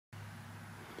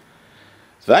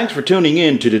Thanks for tuning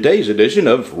in to today's edition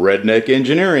of Redneck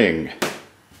Engineering.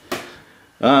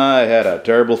 I had a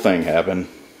terrible thing happen.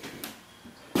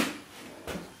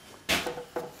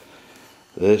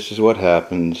 This is what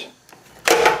happens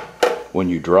when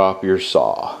you drop your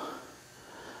saw.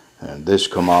 And this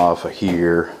come off of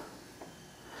here.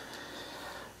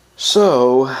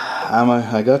 So,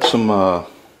 I got some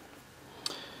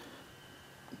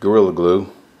Gorilla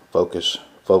Glue. Focus.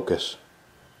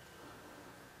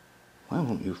 Why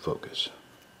won't you focus?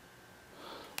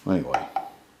 Anyway,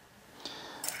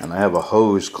 and I have a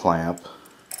hose clamp,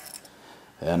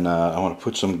 and I want to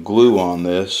put some glue on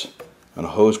this and a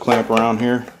hose clamp around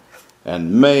here,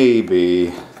 and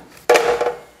maybe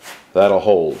that'll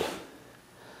hold.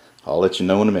 I'll let you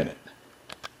know in a minute.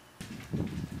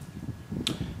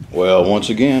 Well, once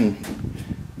again,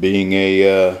 being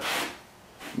a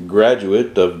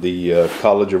graduate of the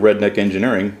College of Redneck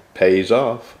Engineering pays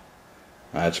off.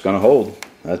 That's going to hold.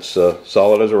 That's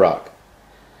solid as a rock.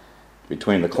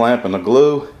 Between the clamp and the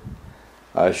glue,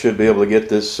 I should be able to get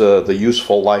this the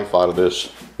useful life out of this.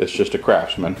 It's just a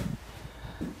Craftsman.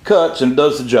 Cuts and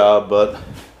does the job, but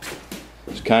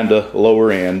it's kind of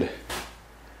lower end.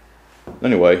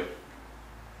 Anyway,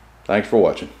 thanks for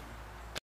watching.